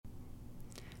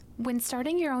When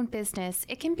starting your own business,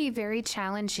 it can be very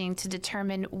challenging to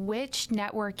determine which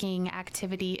networking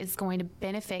activity is going to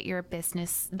benefit your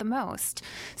business the most.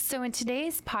 So in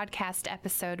today's podcast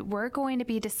episode, we're going to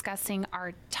be discussing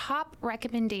our top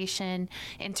recommendation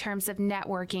in terms of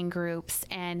networking groups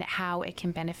and how it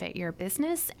can benefit your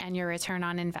business and your return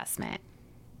on investment.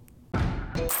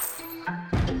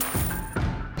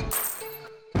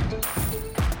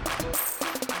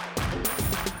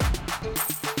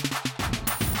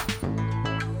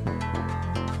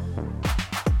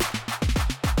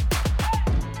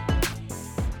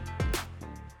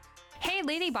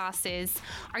 Lady bosses,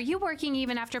 are you working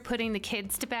even after putting the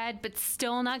kids to bed but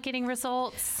still not getting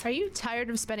results? Are you tired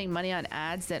of spending money on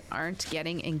ads that aren't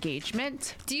getting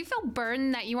engagement? Do you feel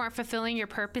burdened that you aren't fulfilling your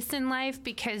purpose in life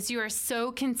because you are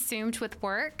so consumed with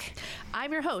work?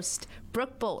 I'm your host,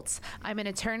 Brooke Bolts. I'm an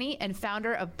attorney and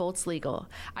founder of Bolts Legal.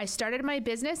 I started my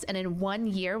business and in 1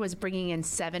 year was bringing in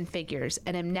 7 figures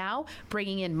and am now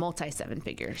bringing in multi-7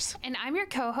 figures. And I'm your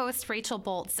co-host, Rachel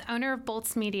Bolts, owner of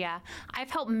Bolts Media.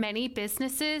 I've helped many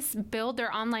businesses build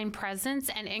their online presence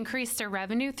and increase their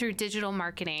revenue through digital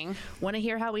marketing. Want to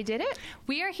hear how we did it?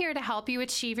 We are here to help you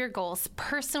achieve your goals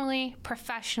personally,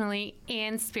 professionally,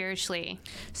 and spiritually.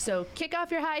 So kick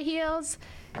off your high heels,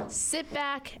 sit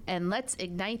back, and let's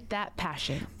ignite that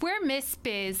passion. We're Miss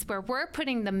Biz, where we're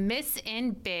putting the Miss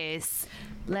in biz.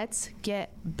 Let's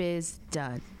get biz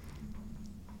done.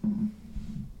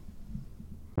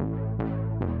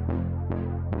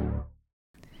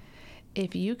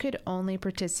 If you could only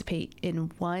participate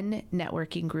in one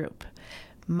networking group,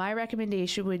 my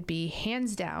recommendation would be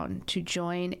hands down to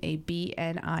join a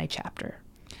BNI chapter.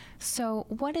 So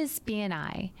what is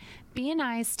BNI?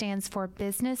 BNI stands for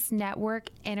Business Network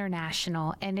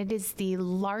International, and it is the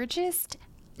largest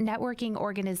networking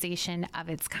organization of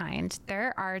its kind.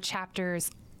 There are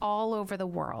chapters all over the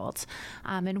world.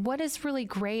 And what is really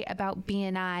great about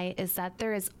BNI is that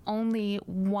there is only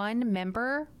one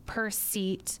member per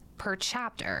seat per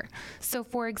chapter. So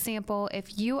for example,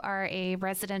 if you are a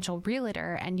residential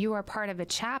realtor and you are part of a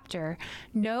chapter,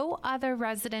 no other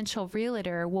residential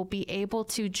realtor will be able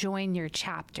to join your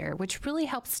chapter, which really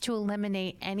helps to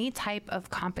eliminate any type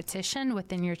of competition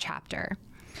within your chapter.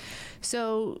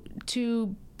 So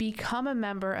to become a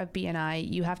member of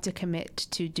BNI, you have to commit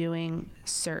to doing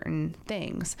certain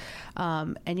things,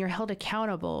 and you're held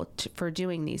accountable for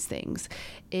doing these things.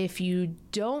 If you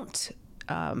don't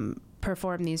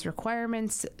perform these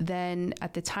requirements, then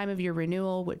at the time of your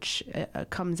renewal, which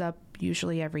comes up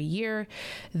usually every year,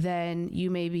 then you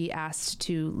may be asked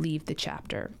to leave the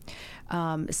chapter.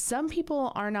 Some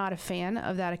people are not a fan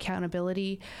of that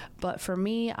accountability, but for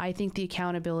me, I think the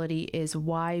accountability is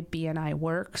why BNI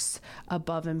works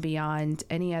above and beyond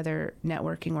any other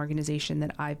networking organization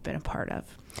that I've been a part of.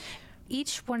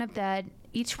 Each one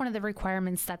of the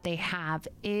requirements that they have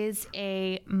is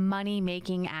a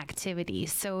money-making activity.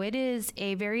 So it is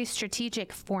a very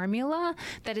strategic formula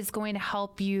that is going to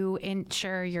help you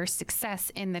ensure your success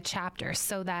in the chapter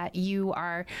so that you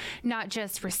are not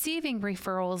just receiving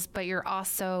referrals, but you're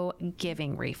also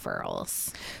giving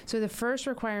referrals. So the first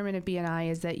requirement of BNI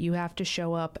is that you have to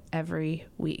show up every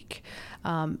week.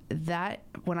 That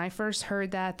when I first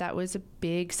heard that was a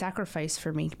big sacrifice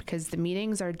for me because the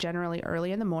meetings are generally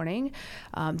early in the morning.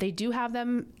 They do have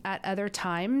them at other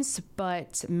times,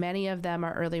 but many of them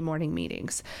are early morning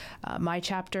meetings. My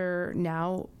chapter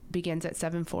now begins at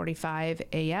 7:45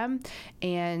 a.m.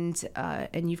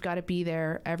 and you've got to be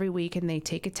there every week, and they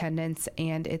take attendance,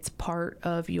 and it's part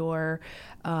of your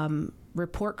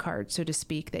report card, so to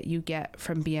speak, that you get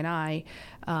from BNI,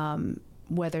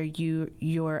 whether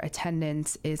your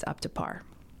attendance is up to par.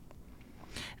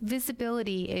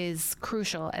 Visibility is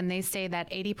crucial, and they say that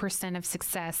 80% of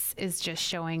success is just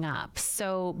showing up.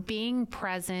 So being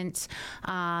present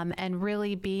and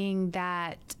really being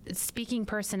that speaking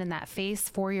person in that face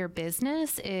for your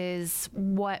business is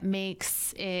what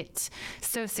makes it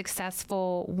so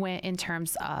successful in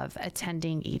terms of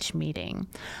attending each meeting.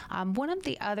 One of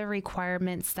the other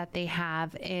requirements that they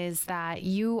have is that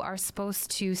you are supposed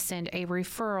to send a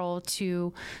referral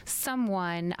to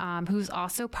someone who's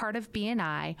also part of BNI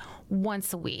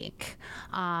once a week.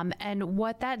 And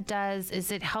what that does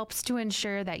is it helps to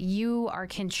ensure that you are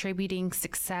contributing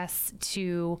success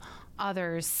to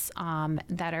others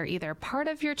that are either part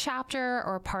of your chapter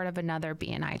or part of another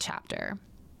BNI chapter.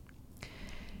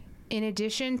 In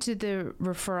addition to the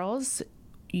referrals,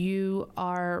 you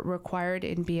are required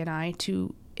in BNI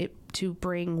to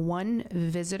bring one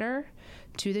visitor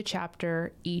to the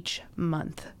chapter each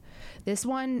month. This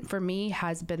one for me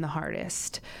has been the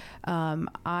hardest.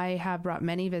 I have brought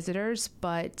many visitors,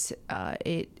 but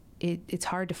it's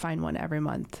hard to find one every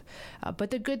month.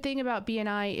 But the good thing about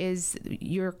BNI is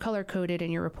you're color coded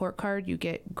in your report card. You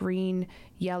get green,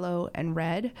 yellow, and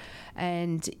red.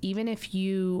 And even if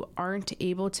you aren't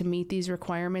able to meet these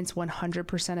requirements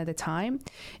 100% of the time,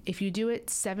 if you do it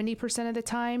 70% of the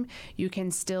time, you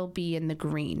can still be in the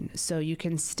green. So you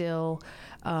can still,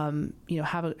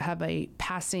 have a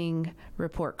passing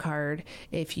report card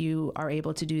if you are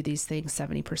able to do these things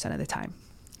 70% of the time.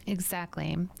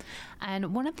 Exactly.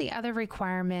 And one of the other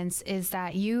requirements is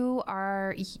that you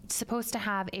are supposed to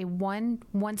have a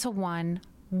one-to-one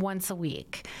once a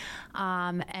week.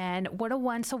 And what a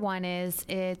one-to-one is,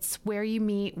 it's where you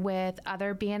meet with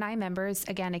other BNI members.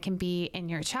 Again, it can be in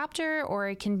your chapter or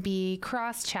it can be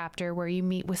cross-chapter where you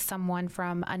meet with someone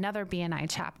from another BNI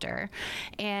chapter.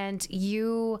 And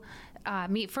you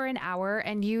meet for an hour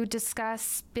and you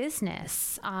discuss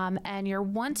business. And your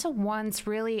one-to-ones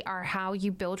really are how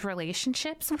you build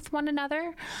relationships with one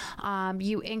another.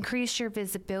 You increase your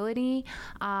visibility,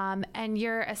 and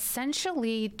you're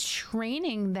essentially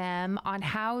training them on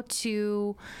how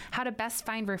to best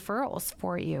find referrals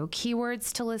for you,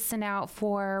 keywords to listen out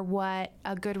for, what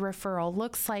a good referral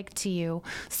looks like to you,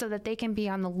 so that they can be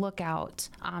on the lookout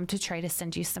to try to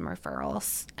send you some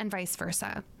referrals, and vice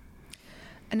versa.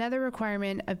 Another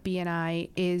requirement of BNI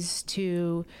is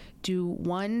to do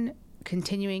one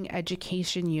continuing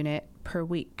education unit per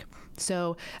week.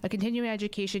 So a continuing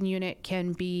education unit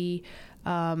can be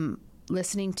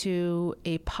listening to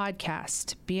a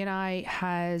podcast. BNI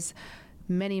has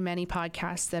many, many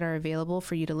podcasts that are available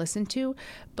for you to listen to,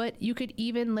 but you could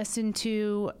even listen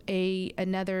to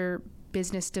another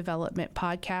business development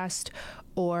podcast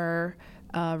or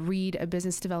read a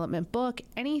business development book.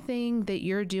 Anything that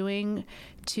you're doing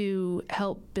to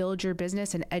help build your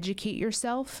business and educate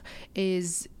yourself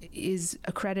is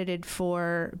accredited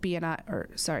for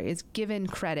BNI, is given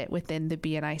credit within the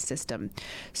BNI system.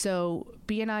 So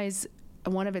BNI's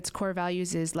one of its core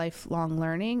values is lifelong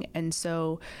learning, and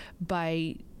so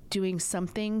by doing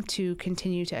something to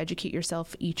continue to educate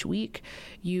yourself each week,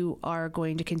 you are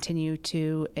going to continue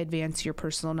to advance your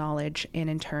personal knowledge and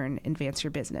in turn advance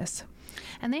your business.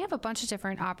 And they have a bunch of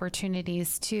different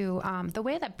opportunities too. The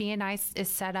way that BNI is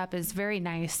set up is very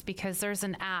nice because there's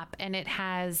an app and it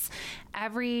has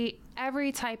every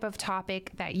type of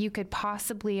topic that you could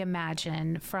possibly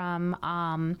imagine,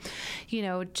 from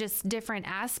just different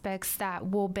aspects that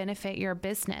will benefit your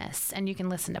business. And you can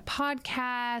listen to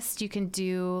podcasts, you can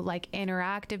do like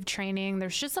interactive training.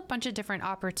 There's just a bunch of different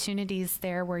opportunities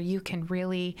there where you can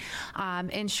really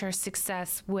ensure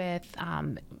success with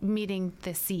meeting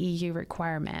the CEU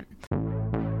requirement.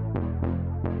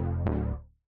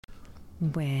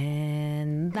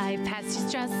 When life has you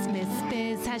stressed, Miss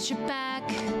Biz has your back.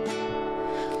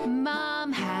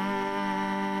 Mom Hack.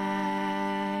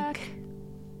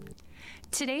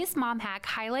 Today's Mom Hack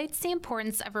highlights the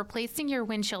importance of replacing your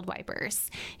windshield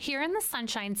wipers. Here in the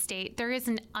Sunshine State, there is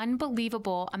an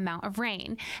unbelievable amount of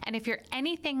rain, and if you're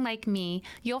anything like me,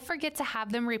 you'll forget to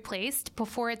have them replaced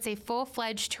before it's a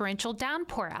full-fledged torrential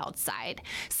downpour outside.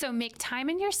 So make time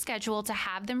in your schedule to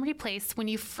have them replaced when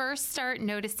you first start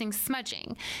noticing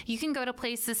smudging. You can go to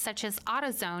places such as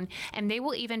AutoZone, and they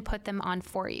will even put them on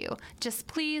for you. Just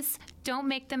please don't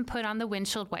make them put on the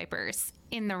windshield wipers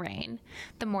in the rain.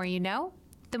 The more you know,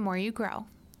 the more you grow.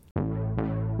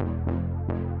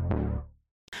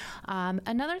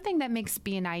 Another thing that makes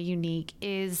BNI unique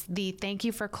is the thank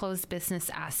you for closed business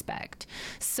aspect.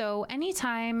 So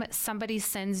anytime somebody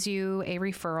sends you a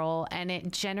referral and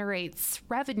it generates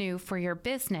revenue for your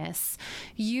business,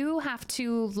 you have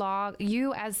to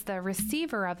you as the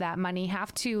receiver of that money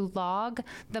have to log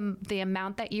the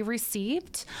amount that you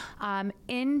received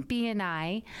in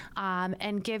BNI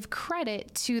and give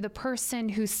credit to the person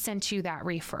who sent you that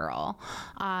referral.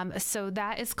 So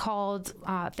that is called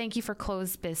thank you for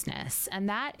closed business. And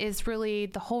that is really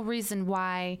the whole reason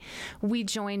why we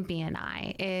joined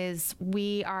BNI, is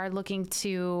we are looking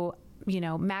to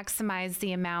maximize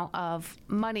the amount of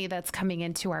money that's coming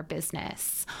into our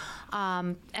business.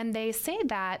 And they say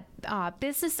that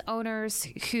business owners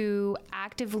who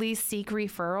actively seek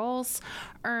referrals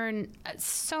earn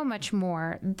so much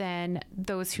more than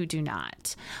those who do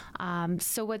not.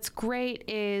 So what's great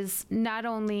is not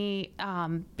only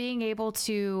being able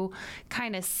to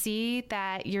kind of see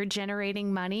that you're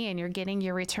generating money and you're getting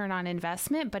your return on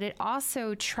investment, but it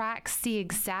also tracks the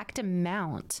exact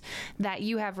amount that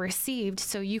you have received,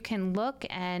 so you can look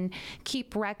and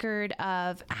keep record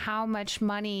of how much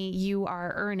money you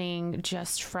are earning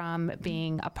just from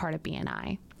being a part of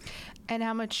BNI. And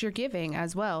how much you're giving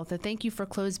as well. The thank you for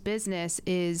closed business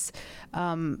is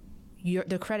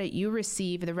the credit you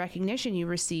receive, the recognition you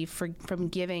receive from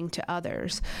giving to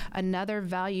others. Another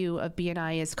value of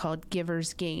BNI is called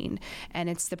giver's gain. And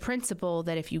it's the principle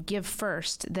that if you give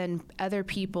first, then other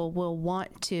people will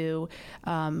want to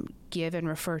give and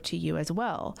refer to you as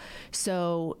well.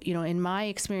 So, in my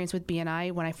experience with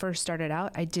BNI, when I first started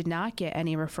out, I did not get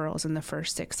any referrals in the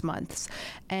first 6 months.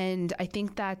 And I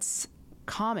think that's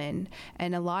common,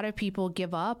 and a lot of people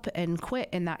give up and quit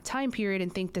in that time period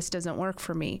and think this doesn't work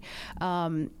for me.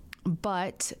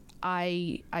 But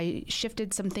I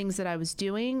shifted some things that I was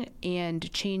doing and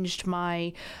changed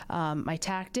my my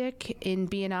tactic in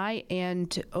BNI,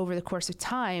 and over the course of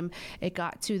time, it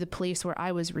got to the place where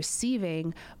I was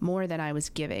receiving more than I was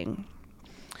giving.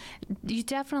 You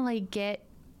definitely get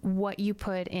what you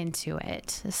put into it.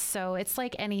 So it's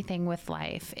like anything with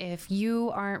life. If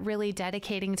you aren't really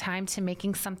dedicating time to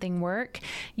making something work,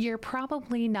 you're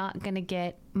probably not going to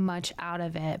get much out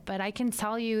of it. But I can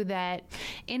tell you that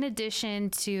in addition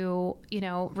to,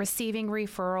 receiving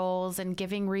referrals and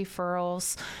giving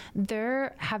referrals,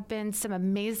 there have been some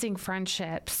amazing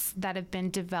friendships that have been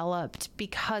developed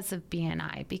because of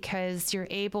BNI, because you're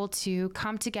able to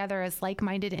come together as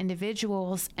like-minded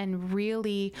individuals and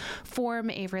really form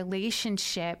a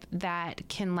relationship that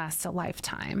can last a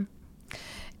lifetime.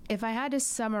 If I had to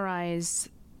summarize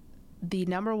the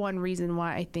number one reason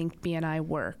why I think BNI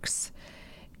works,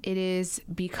 it is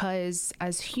because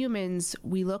as humans,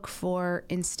 we look for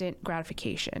instant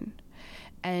gratification.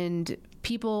 And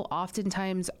people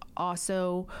oftentimes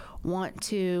also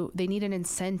they need an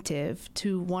incentive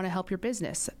to want to help your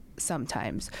business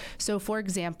sometimes. So for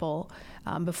example,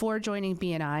 before joining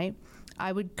BNI,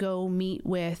 I would go meet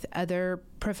with other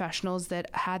professionals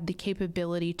that had the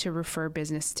capability to refer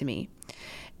business to me.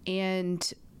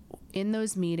 And in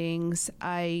those meetings,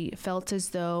 I felt as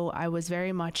though I was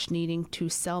very much needing to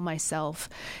sell myself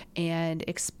and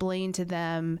explain to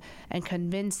them and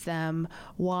convince them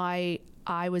why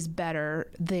I was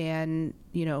better than,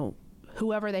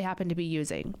 whoever they happened to be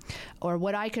using, or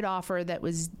what I could offer that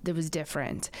was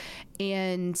different.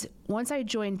 And once I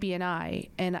joined BNI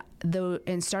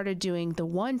and started doing the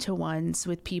one-to-ones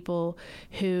with people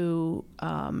who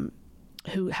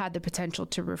had the potential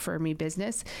to refer me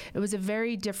business, it was a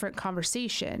very different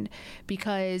conversation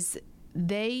because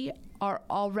they are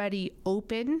already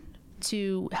open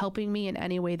to helping me in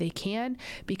any way they can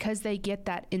because they get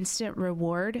that instant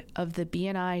reward of the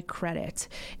BNI credit.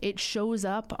 It shows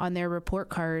up on their report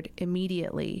card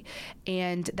immediately.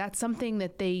 And that's something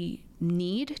that they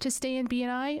need to stay in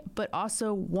BNI, but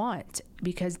also want,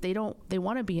 because they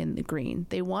want to be in the green.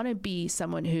 They want to be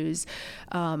someone who's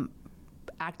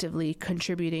actively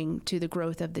contributing to the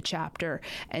growth of the chapter.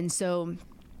 And so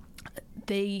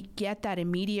they get that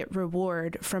immediate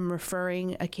reward from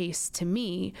referring a case to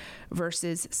me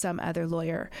versus some other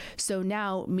lawyer. So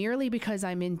now, merely because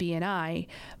I'm in BNI,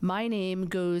 my name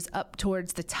goes up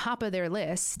towards the top of their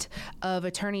list of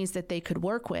attorneys that they could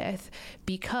work with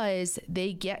because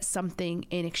they get something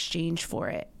in exchange for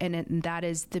it, and that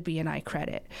is the BNI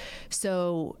credit.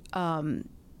 So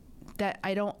that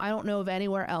I don't know of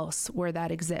anywhere else where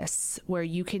that exists, where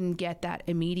you can get that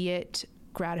immediate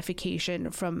gratification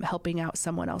from helping out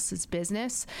someone else's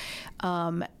business.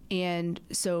 And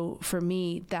so for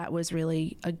me, that was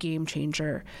really a game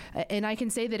changer. And I can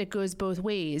say that it goes both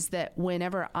ways, that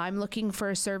whenever I'm looking for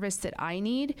a service that I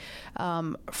need,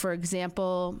 for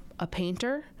example, a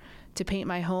painter to paint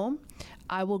my home,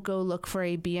 I will go look for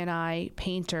a BNI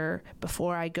painter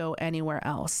before I go anywhere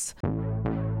else.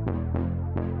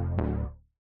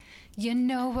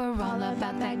 We're all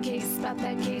about that case,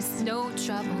 no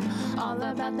trouble. All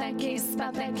about that case,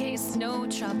 no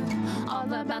trouble.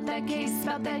 All about that case,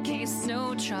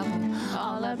 no trouble.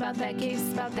 All about that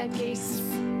case.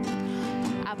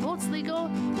 At Bolts Legal,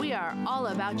 we are all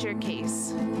about your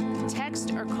case.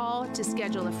 Text or call to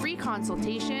schedule a free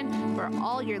consultation for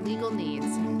all your legal needs.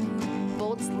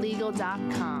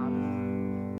 boltslegal.com.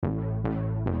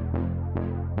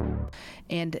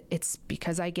 And it's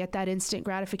because I get that instant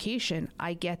gratification.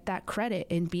 I get that credit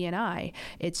in BNI.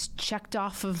 It's checked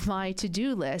off of my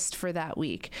to-do list for that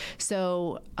week.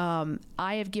 So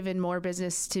I have given more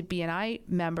business to BNI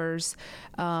members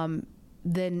than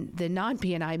the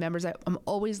non-BNI members. I'm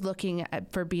always looking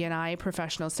for BNI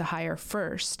professionals to hire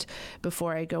first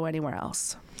before I go anywhere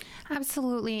else.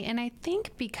 Absolutely. And I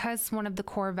think because one of the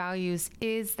core values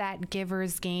is that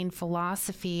giver's gain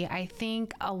philosophy, I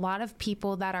think a lot of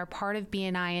people that are part of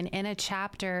BNI and in a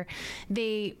chapter,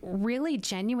 they really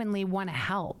genuinely want to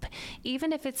help.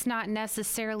 Even if it's not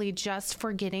necessarily just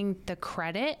for getting the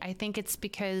credit, I think it's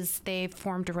because they've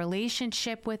formed a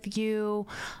relationship with you,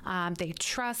 they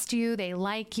trust you, they they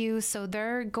like you, so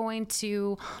they're going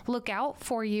to look out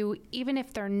for you even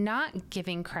if they're not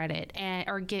giving credit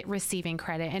or receiving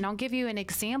credit. And I'll give you an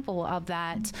example of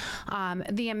that.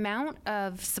 The amount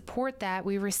of support that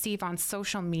we receive on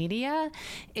social media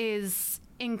is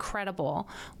incredible.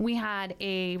 We have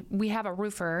a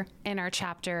roofer in our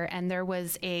chapter, and there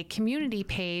was a community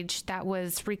page that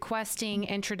was requesting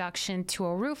introduction to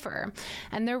a roofer,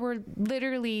 and there were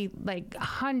literally like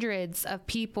hundreds of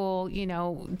people,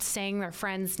 saying their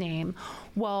friend's name.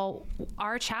 Well,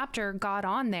 our chapter got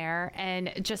on there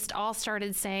and just all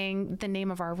started saying the name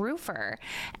of our roofer,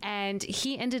 and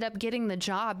he ended up getting the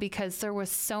job because there was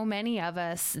so many of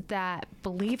us that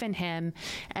believe in him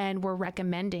and were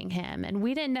recommending him. And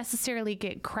we didn't necessarily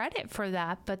get credit for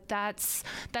that, but that's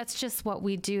just what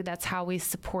we do. That's how we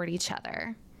support each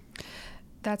other.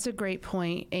 That's a great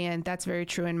point, and that's very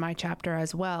true in my chapter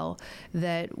as well,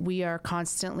 that we are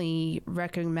constantly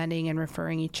recommending and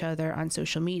referring each other on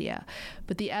social media.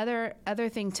 But the other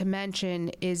thing to mention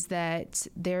is that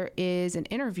there is an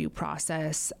interview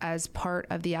process as part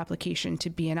of the application to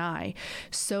BNI,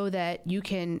 so that you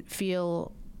can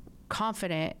feel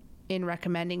confident in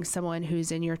recommending someone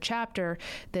who's in your chapter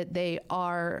that they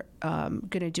are going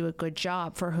to do a good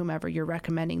job for whomever you're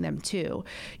recommending them to.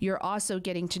 You're also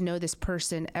getting to know this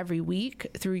person every week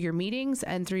through your meetings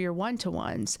and through your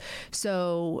one-to-ones.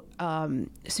 So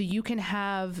you can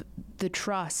have the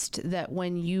trust that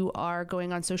when you are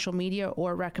going on social media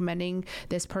or recommending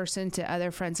this person to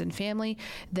other friends and family,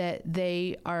 that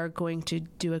they are going to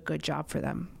do a good job for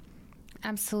them.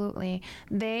 Absolutely.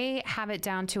 They have it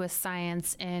down to a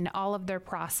science in all of their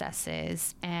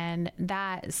processes, and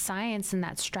that science and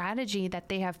that strategy that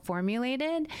they have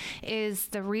formulated is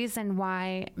the reason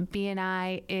why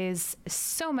BNI is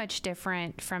so much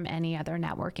different from any other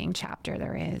networking chapter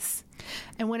there is.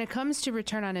 And when it comes to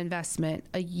return on investment,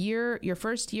 your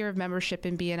first year of membership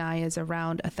in BNI is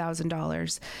around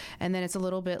 $1,000, and then it's a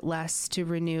little bit less to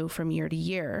renew from year to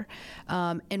year.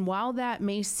 And while that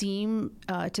may seem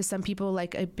to some people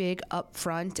like a big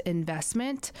upfront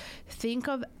investment, think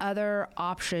of other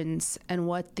options and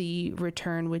what the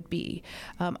return would be.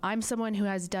 I'm someone who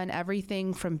has done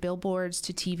everything from billboards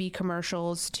to TV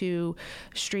commercials to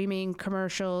streaming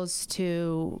commercials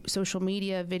to social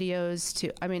media videos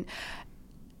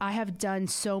I have done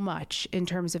so much in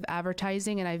terms of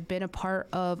advertising, and I've been a part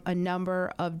of a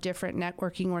number of different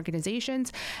networking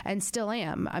organizations and still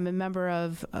am. I'm a member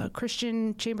of a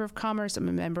Christian Chamber of Commerce. I'm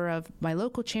a member of my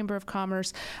local Chamber of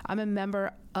Commerce. I'm a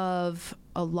member of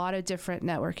a lot of different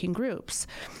networking groups.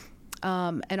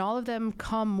 And all of them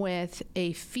come with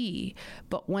a fee.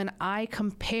 But when I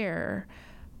compare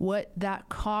what that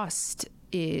cost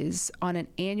is on an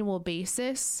annual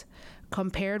basis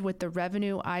compared with the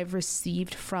revenue I've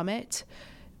received from it,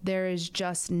 there is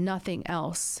just nothing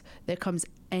else that comes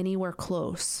anywhere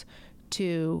close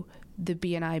to the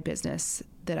BNI business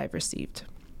that I've received.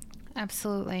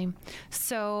 Absolutely.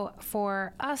 So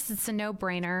for us, it's a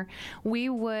no-brainer. We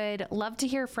would love to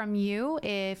hear from you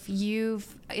if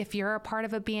you're a part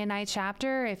of a BNI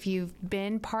chapter, if you've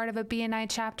been part of a BNI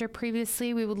chapter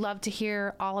previously. We would love to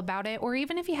hear all about it, or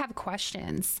even if you have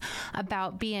questions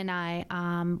about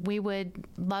BNI, we would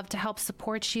love to help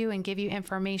support you and give you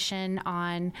information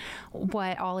on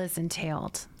what all is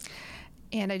entailed.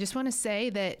 And I just want to say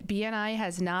that BNI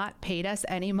has not paid us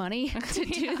any money to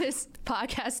do this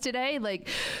podcast today. Like,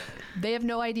 they have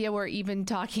no idea we're even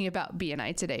talking about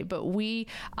BNI today. But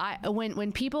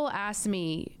when people ask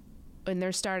me when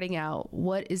they're starting out,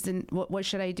 what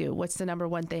should I do? What's the number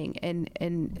one thing? And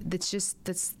that's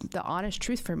the honest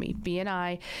truth for me.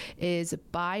 BNI is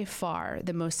by far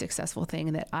the most successful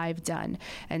thing that I've done.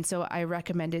 And so I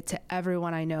recommend it to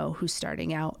everyone I know who's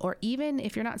starting out, or even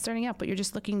if you're not starting out, but you're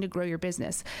just looking to grow your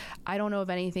business. I don't know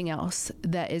of anything else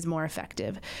that is more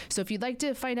effective. So if you'd like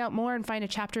to find out more and find a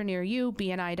chapter near you,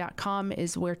 BNI.com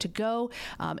is where to go.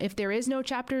 If there is no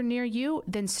chapter near you,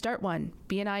 then start one.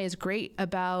 BNI is great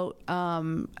about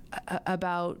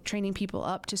training people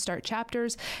up to start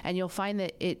chapters, and you'll find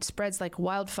that it spreads like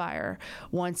wildfire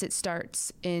once it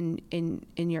starts in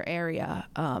your area.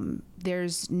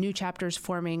 There's new chapters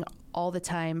forming all the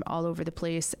time, all over the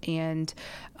place, and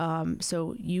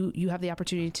so you have the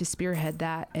opportunity to spearhead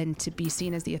that and to be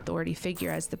seen as the authority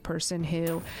figure, as the person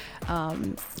who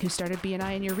started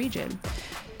BNI in your region.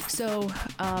 So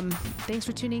thanks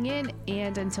for tuning in,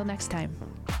 and until next time,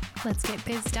 let's get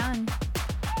biz done.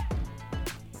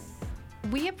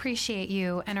 We appreciate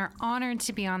you and are honored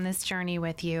to be on this journey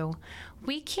with you.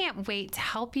 We can't wait to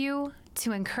help you,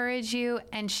 to encourage you,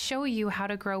 and show you how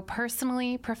to grow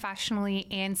personally, professionally,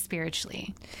 and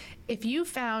spiritually. If you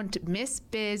found Miss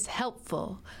Biz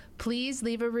helpful, Please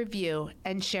leave a review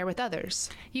and share with others.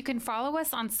 You can follow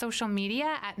us on social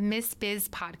media at Miss Biz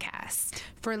Podcast.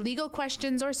 For legal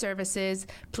questions or services,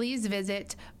 please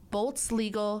visit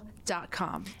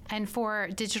boltslegal.com. And for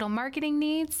digital marketing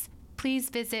needs, please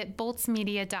visit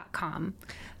boltsmedia.com.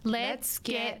 Let's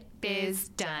get biz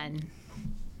done.